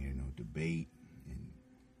don't want to hear no debate. And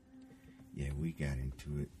yeah, we got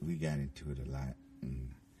into it. We got into it a lot.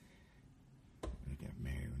 And I got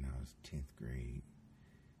married when I was 10th grade,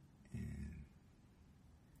 and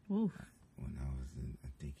Oof. When I was in, I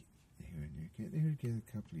think they were together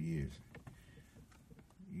a couple of years.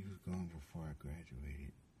 He was gone before I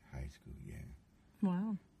graduated high school. Yeah.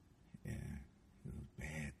 Wow. Yeah, it was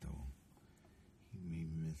bad though. He made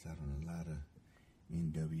me miss out on a lot of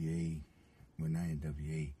NWA. Well, not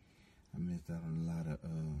NWA. I missed out on a lot of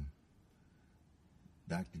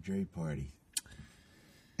Dr. Dre parties.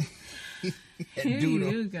 Here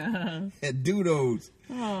you go. At Dudos.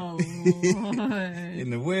 Oh, Lord.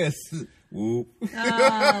 In the West. Whoop.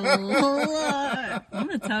 Oh, Lord. I'm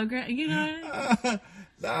going to tell Granny. You know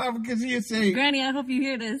nah, because he'd say... Granny, I hope you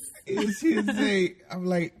hear this. He'd say, I'm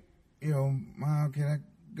like, Mom, can I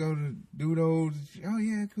go to Dudos? Oh,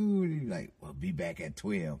 yeah, cool. He's like, well, be back at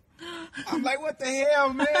 12. I'm like, what the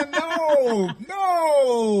hell, man? No.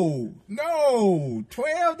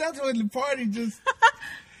 12? That's when the party just...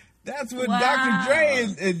 That's when Dr. Dre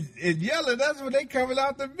and Yella, that's when they coming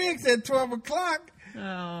out the mix at 12 o'clock. Oh,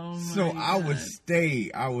 my So God. I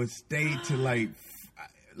would stay to like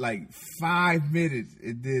 5 minutes,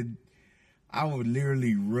 and then I would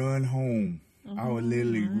literally run home. I would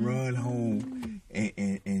literally run home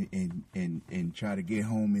and try to get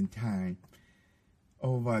home in time.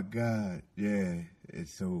 Oh my God, yeah. And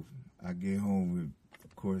so I get home and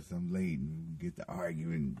of course I'm late and we get to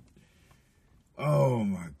arguing. Oh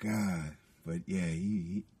my God. But yeah,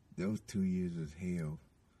 he those 2 years was hell.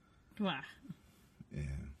 Wow.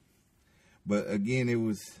 Yeah. But again, it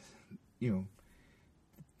was,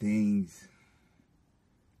 things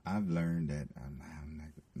I've learned that I'm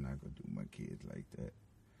not going to do my kids like that.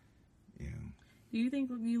 Do you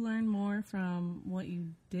think you learned more from what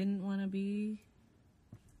you didn't want to be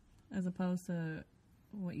as opposed to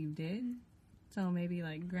what you did? So maybe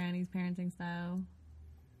like Granny's parenting style?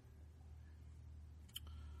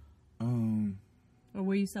 Or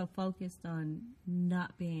were you so focused on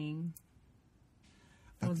not being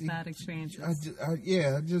those bad experiences? I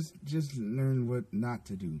just learned what not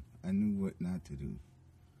to do. I knew what not to do.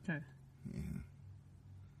 Okay. Yeah.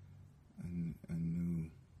 I knew,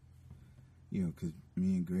 because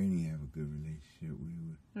me and Granny have a good relationship.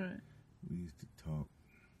 We used to talk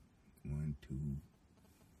 1, 2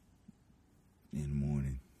 in the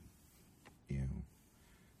morning,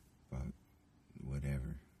 about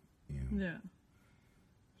whatever, Yeah.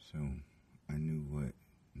 So I knew what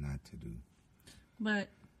not to do. But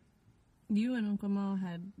you and Uncle Mo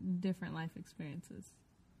had different life experiences.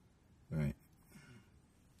 Right.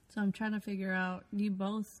 So I'm trying to figure out, you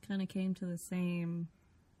both kind of came to the same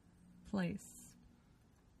place.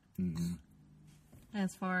 Mm-hmm.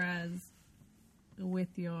 As far as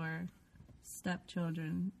with your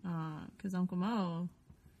stepchildren, because Uncle Mo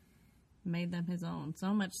made them his own.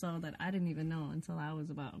 So much so that I didn't even know until I was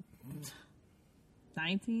about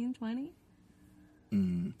 19, 20,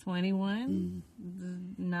 21.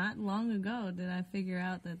 Not long ago did I figure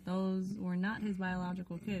out that those were not his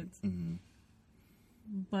biological kids. Mm-hmm.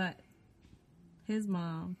 But his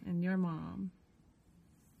mom and your mom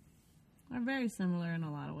are very similar in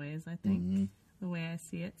a lot of ways, I think, the way I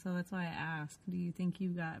see it. So that's why I asked, do you think you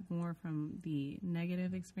got more from the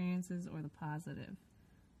negative experiences or the positive?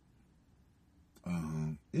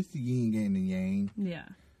 It's the yin and the yang. Yeah.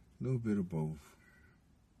 A little bit of both.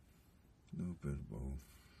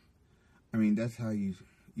 I mean, that's how you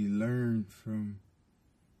learn from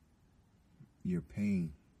your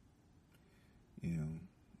pain.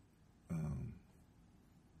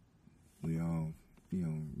 We all,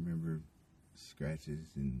 remember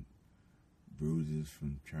scratches and bruises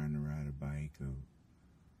from trying to ride a bike or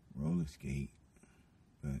roller skate,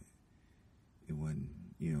 but it wasn't,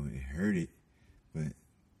 it hurted, but,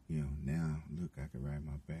 now, look, I can ride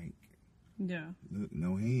my bike. Yeah. Look,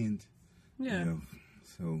 no hands. Yeah.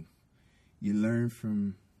 So you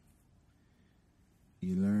learn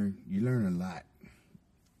a lot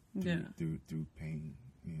through pain.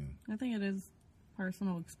 Yeah. I think it is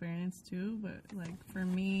personal experience too, but like for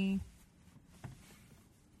me,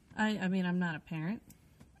 I mean, I'm not a parent,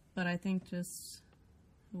 but I think just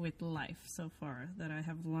with life so far that I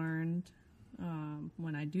have learned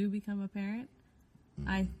when I do become a parent,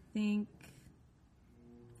 I think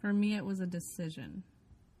for me it was a decision.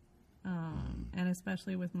 And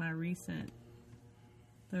especially with my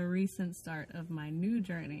the recent start of my new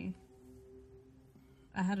journey,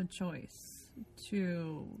 I had a choice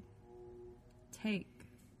to take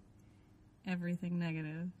everything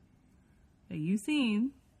negative that you've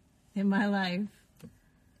seen in my life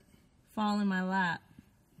fall in my lap.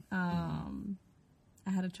 I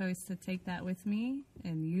had a choice to take that with me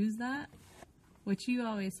and use that, which you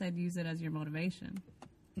always said use it as your motivation.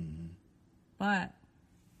 Mm-hmm. But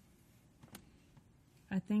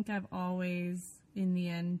I think I've always, in the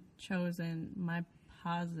end, chosen my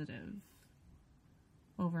positive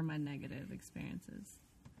over my negative experiences.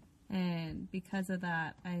 And because of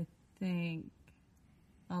that, I think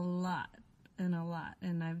a lot, and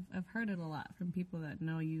I've heard it a lot from people that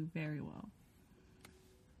know you very well.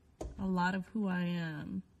 A lot of who I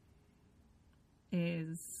am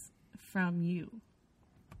is from you.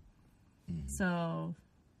 Mm-hmm. So,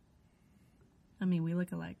 I mean, we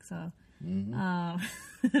look alike, so. Mm-hmm.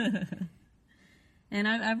 And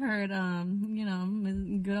I've heard,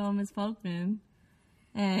 good old Miss Folkman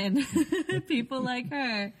and people like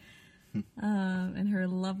her and her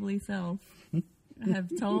lovely self have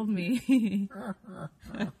told me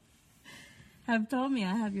I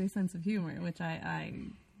have your sense of humor, which I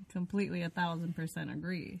completely 1,000%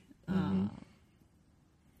 agree.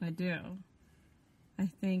 I do. I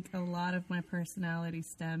think a lot of my personality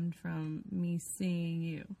stemmed from me seeing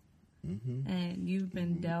you. Mm-hmm. And you've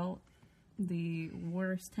been dealt the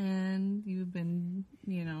worst hand. You've been,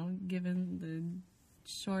 given the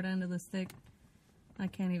short end of the stick. I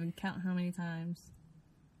can't even count how many times.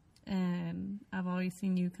 And I've always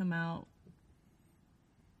seen you come out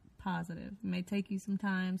positive. It may take you some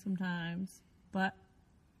time sometimes, but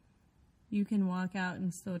you can walk out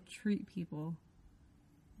and still treat people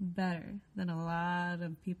better than a lot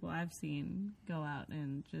of people I've seen go out,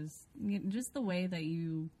 and just the way that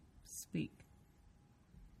you speak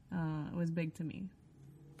was big to me.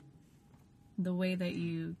 The way that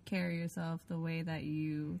you carry yourself, the way that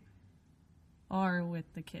you are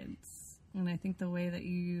with the kids, and I think the way that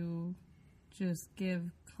you just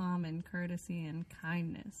give common courtesy and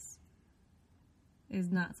kindness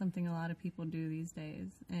is not something a lot of people do these days,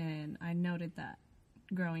 and I noted that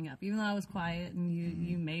growing up, even though I was quiet and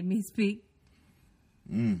you made me speak.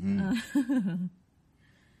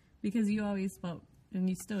 Because you always spoke, and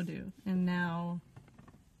you still do. And now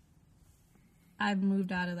I've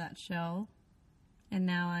moved out of that shell, and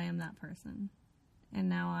now I am that person. And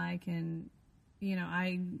now I can,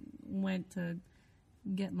 I went to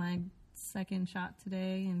get my second shot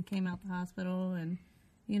today and came out the hospital, and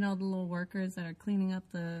the little workers that are cleaning up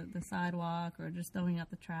the sidewalk or just throwing out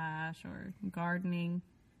the trash or gardening,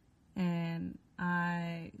 and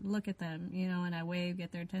I look at them, and I wave,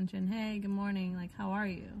 get their attention. Hey, good morning. Like, how are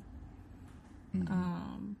you?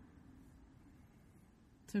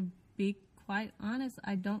 To be quite honest,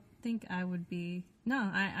 I don't think I would be. No,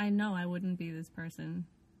 I know I wouldn't be this person.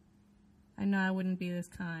 I know I wouldn't be this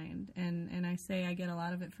kind. And I say I get a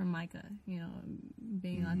lot of it from Micah,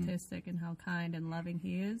 being autistic and how kind and loving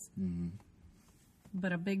he is.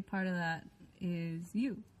 But a big part of that is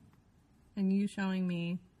you. And you showing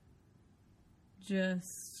me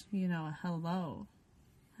just, a hello.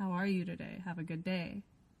 How are you today? Have a good day.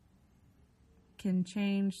 Can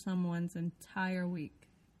change someone's entire week.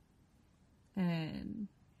 And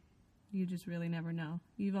you just really never know.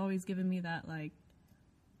 You've always given me that,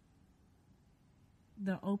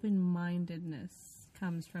 the open-mindedness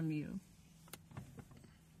comes from you.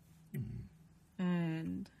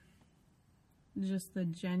 And just the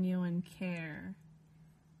genuine care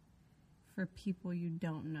for people you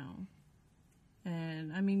don't know.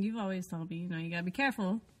 And, you've always told me, you gotta be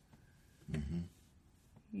careful.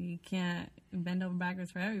 You can't bend over backwards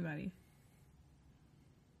for everybody.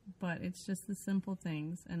 But it's just the simple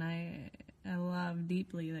things. And I love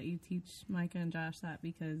deeply that you teach Micah and Josh that,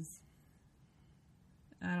 because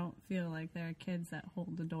I don't feel like there are kids that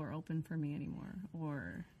hold the door open for me anymore.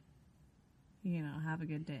 Or, have a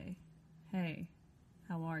good day. Hey,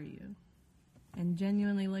 how are you? And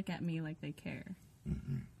genuinely look at me like they care.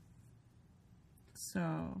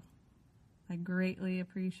 So, I greatly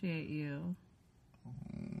appreciate you.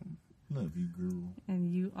 Love you, girl.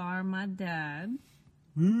 And you are my dad.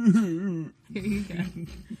 Here you go.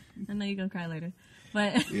 I know you're going to cry later.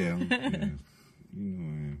 But yeah. I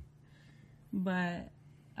am. But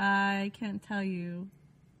I can't tell you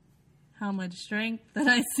how much strength that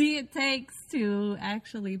I see it takes to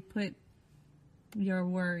actually put your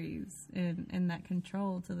worries and that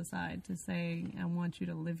control to the side, to say, I want you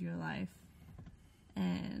to live your life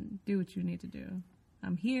and do what you need to do.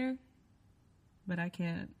 I'm here, but I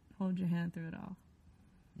can't hold your hand through it all.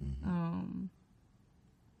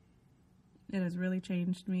 It has really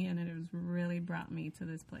changed me, and it has really brought me to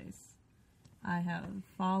this place. I have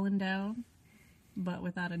fallen down, but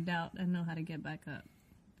without a doubt, I know how to get back up,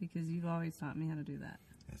 because you've always taught me how to do that.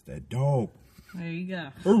 That's that dog. There you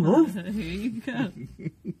go. There you go.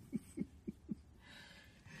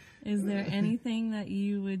 Is there anything that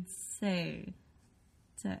you would say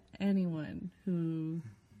to anyone who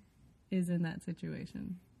is in that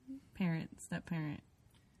situation? Parent, step-parent.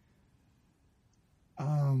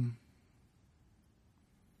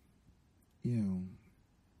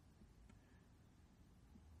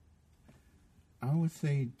 I would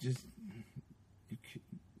say just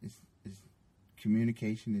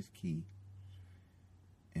communication is key,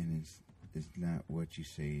 and it's not what you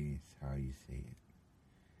say, it's how you say it.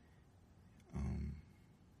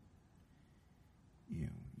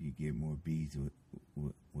 You get more bees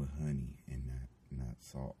with honey and not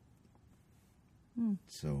salt.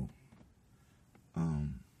 So,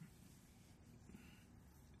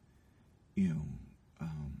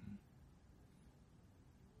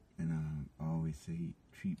 and I always say,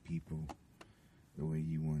 treat people the way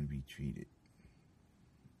you want to be treated.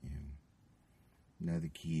 Another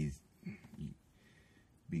key is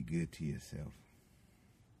be good to yourself.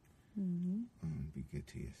 Be good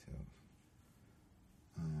to yourself.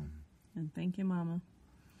 And thank your mama.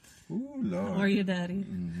 Ooh, Lord. Or your daddy.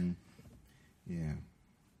 Yeah.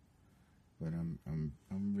 But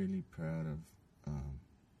I'm really proud of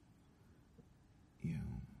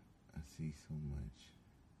I see so much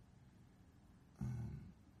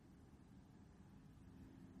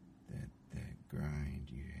that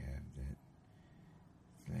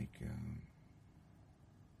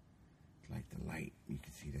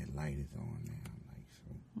light is on now. Like,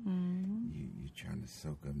 so you're trying to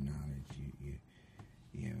soak up knowledge.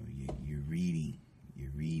 You're reading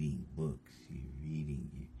books.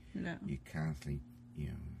 You're constantly,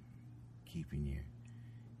 keeping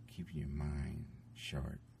your mind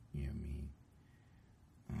sharp. You know what I mean?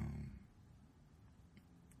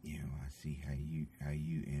 I see how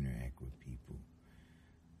you interact with people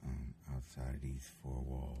outside of these four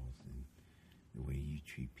walls, and the way you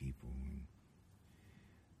treat people.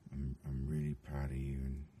 And I'm really proud of you,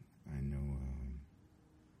 and I know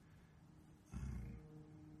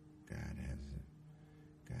God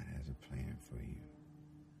has a plan for you.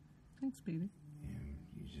 Thanks, baby.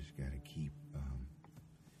 You just gotta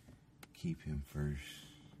keep him first.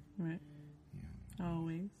 Right.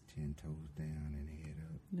 Always. 10 toes down and head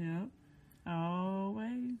up. Yeah.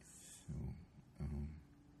 Always. So,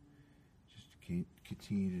 just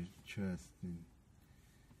continue to trust and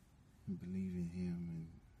believe in him,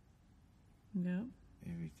 and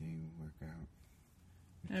everything will work out.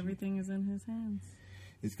 Everything is in his hands.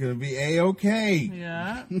 It's gonna be A-okay.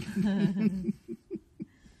 Yeah.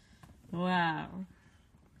 Wow.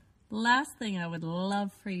 Last thing I would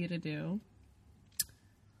love for you to do.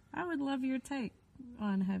 I would love your take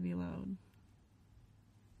on heavy load.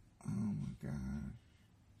 Oh my gosh.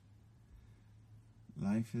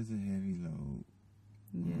 Life is a heavy load.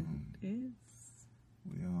 Yeah, it is.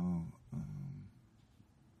 We all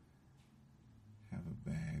have a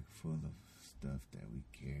bag full of stuff that we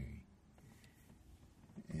carry.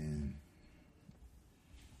 And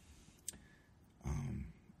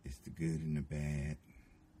it's the good and the bad.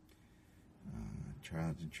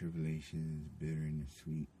 Trials and tribulations, bitter and the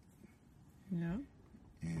sweet. Yeah.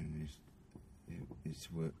 And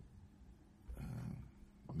it's what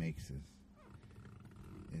makes us.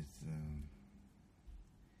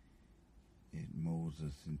 It molds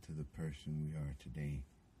us into the person we are today.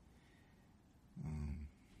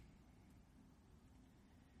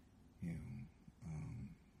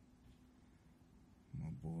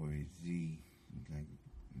 My boy Z is like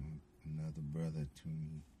another brother to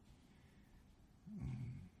me.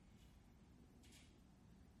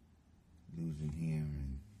 Losing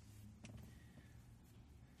him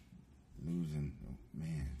and losing,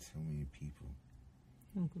 so many people.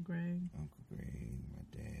 Uncle Greg, my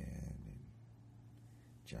dad, and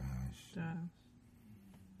Josh.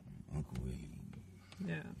 Uncle Willie.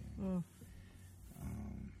 Yeah. Oh.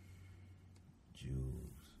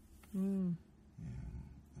 Jules.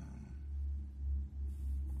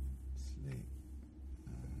 Slick.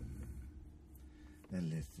 That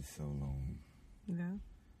list is so long. Yeah.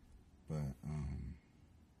 But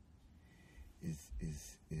is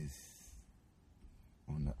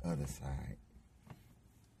on the other side,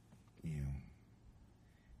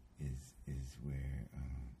 is where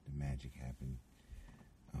the magic happened.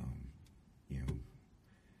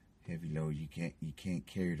 Heavy load, you can't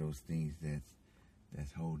carry those things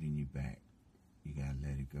that's holding you back. You gotta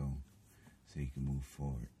let it go so you can move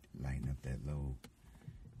forward, lighten up that load,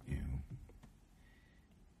 and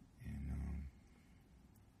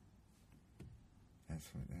that's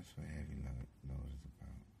what heavy load is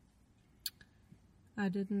about. I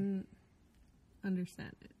didn't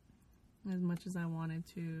understand it as much as I wanted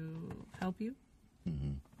to help you.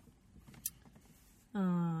 Mm-hmm.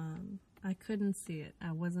 I couldn't see it.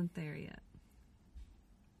 I wasn't there yet.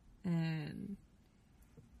 And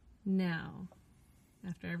now,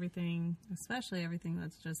 after everything, especially everything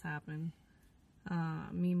that's just happened,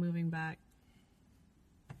 me moving back,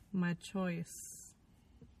 my choice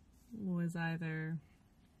was either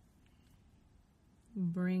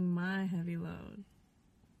bring my heavy load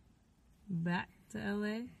back to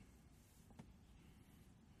LA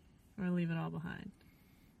or leave it all behind.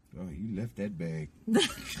 Oh, you left that bag.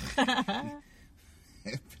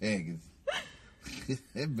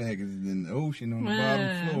 That bag is in the ocean on the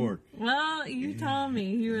bottom floor. Well, you told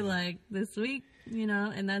me. You were like, this week,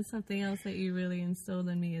 and that's something else that you really instilled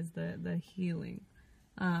in me is the healing.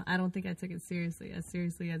 I don't think I took it seriously as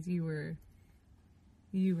you were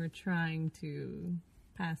trying to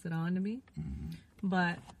pass it on to me. Mm-hmm.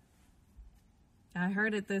 But I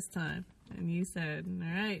heard it this time, and you said, all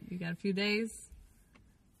right, you got a few days.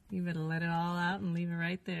 You better let it all out and leave it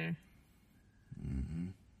right there. Mm-hmm.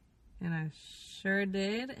 And I sure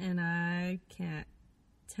did, and I can't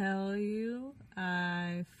tell you,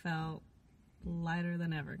 I felt lighter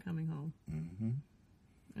than ever coming home. Mm-hmm.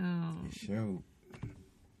 Oh, it showed.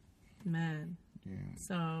 Man. Yeah.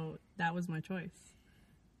 So that was my choice.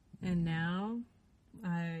 And now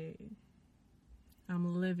I'm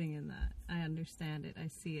living in that. I understand it. I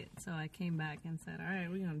see it. So I came back and said, all right,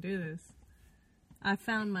 we're going to do this. I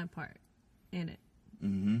found my part in it.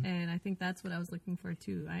 Mm-hmm. And I think that's what I was looking for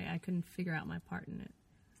too. I couldn't figure out my part in it.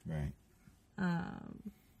 Right.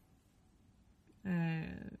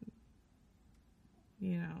 And,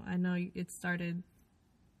 you know, I know it started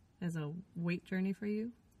as a weight journey for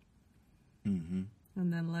you. Mm-hmm.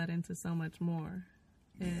 And then led into so much more.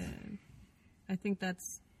 And I think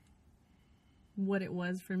that's what it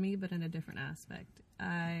was for me, but in a different aspect.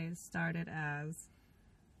 I started as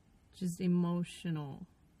just emotional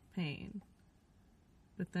pain,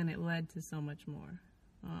 but then it led to so much more.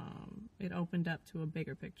 It opened up to a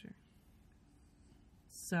bigger picture.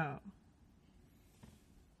 So,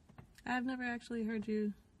 I've never actually heard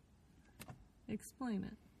you explain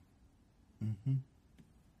it. Mm-hmm.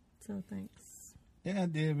 So thanks. Yeah, I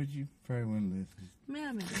did, but you probably wouldn't listen.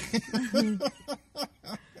 Yeah, maybe.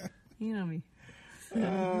 You know me.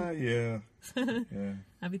 Yeah. Yeah.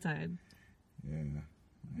 I'll be tired. Yeah.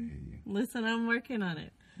 I hear you. Listen, I'm working on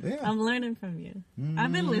it. Yeah. I'm learning from you.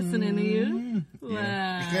 I've been listening to you.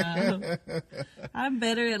 Yeah. Wow. I'm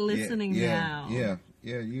better at listening now. Yeah,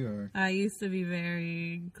 you are. I used to be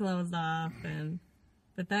very closed off,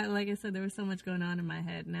 but that, like I said, there was so much going on in my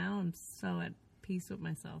head. Now I'm so at peace with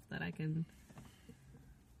myself that I can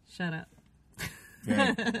shut up.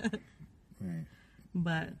 Right. Right.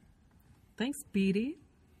 But thanks, Beatty,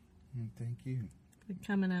 Thank you. for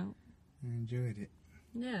coming out. I enjoyed it.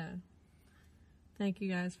 Yeah. Thank you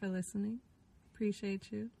guys for listening.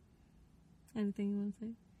 Appreciate you. Anything you want to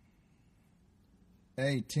say?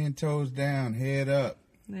 Hey, 10 toes down, head up.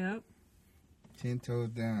 Yep. 10 toes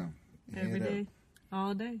down. Every head day. Up.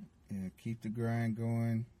 All day. Yeah, keep the grind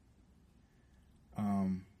going.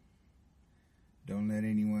 Don't let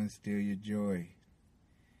anyone steal your joy.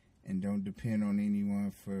 And don't depend on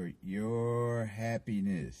anyone for your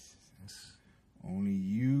happiness. Only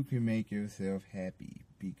you can make yourself happy.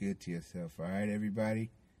 Be good to yourself. All right,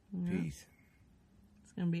 everybody? Yep. Peace.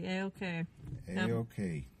 It's going to be A-okay.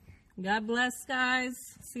 A-okay. God bless, guys.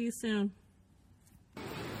 See you soon.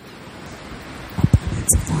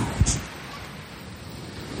 It's fun.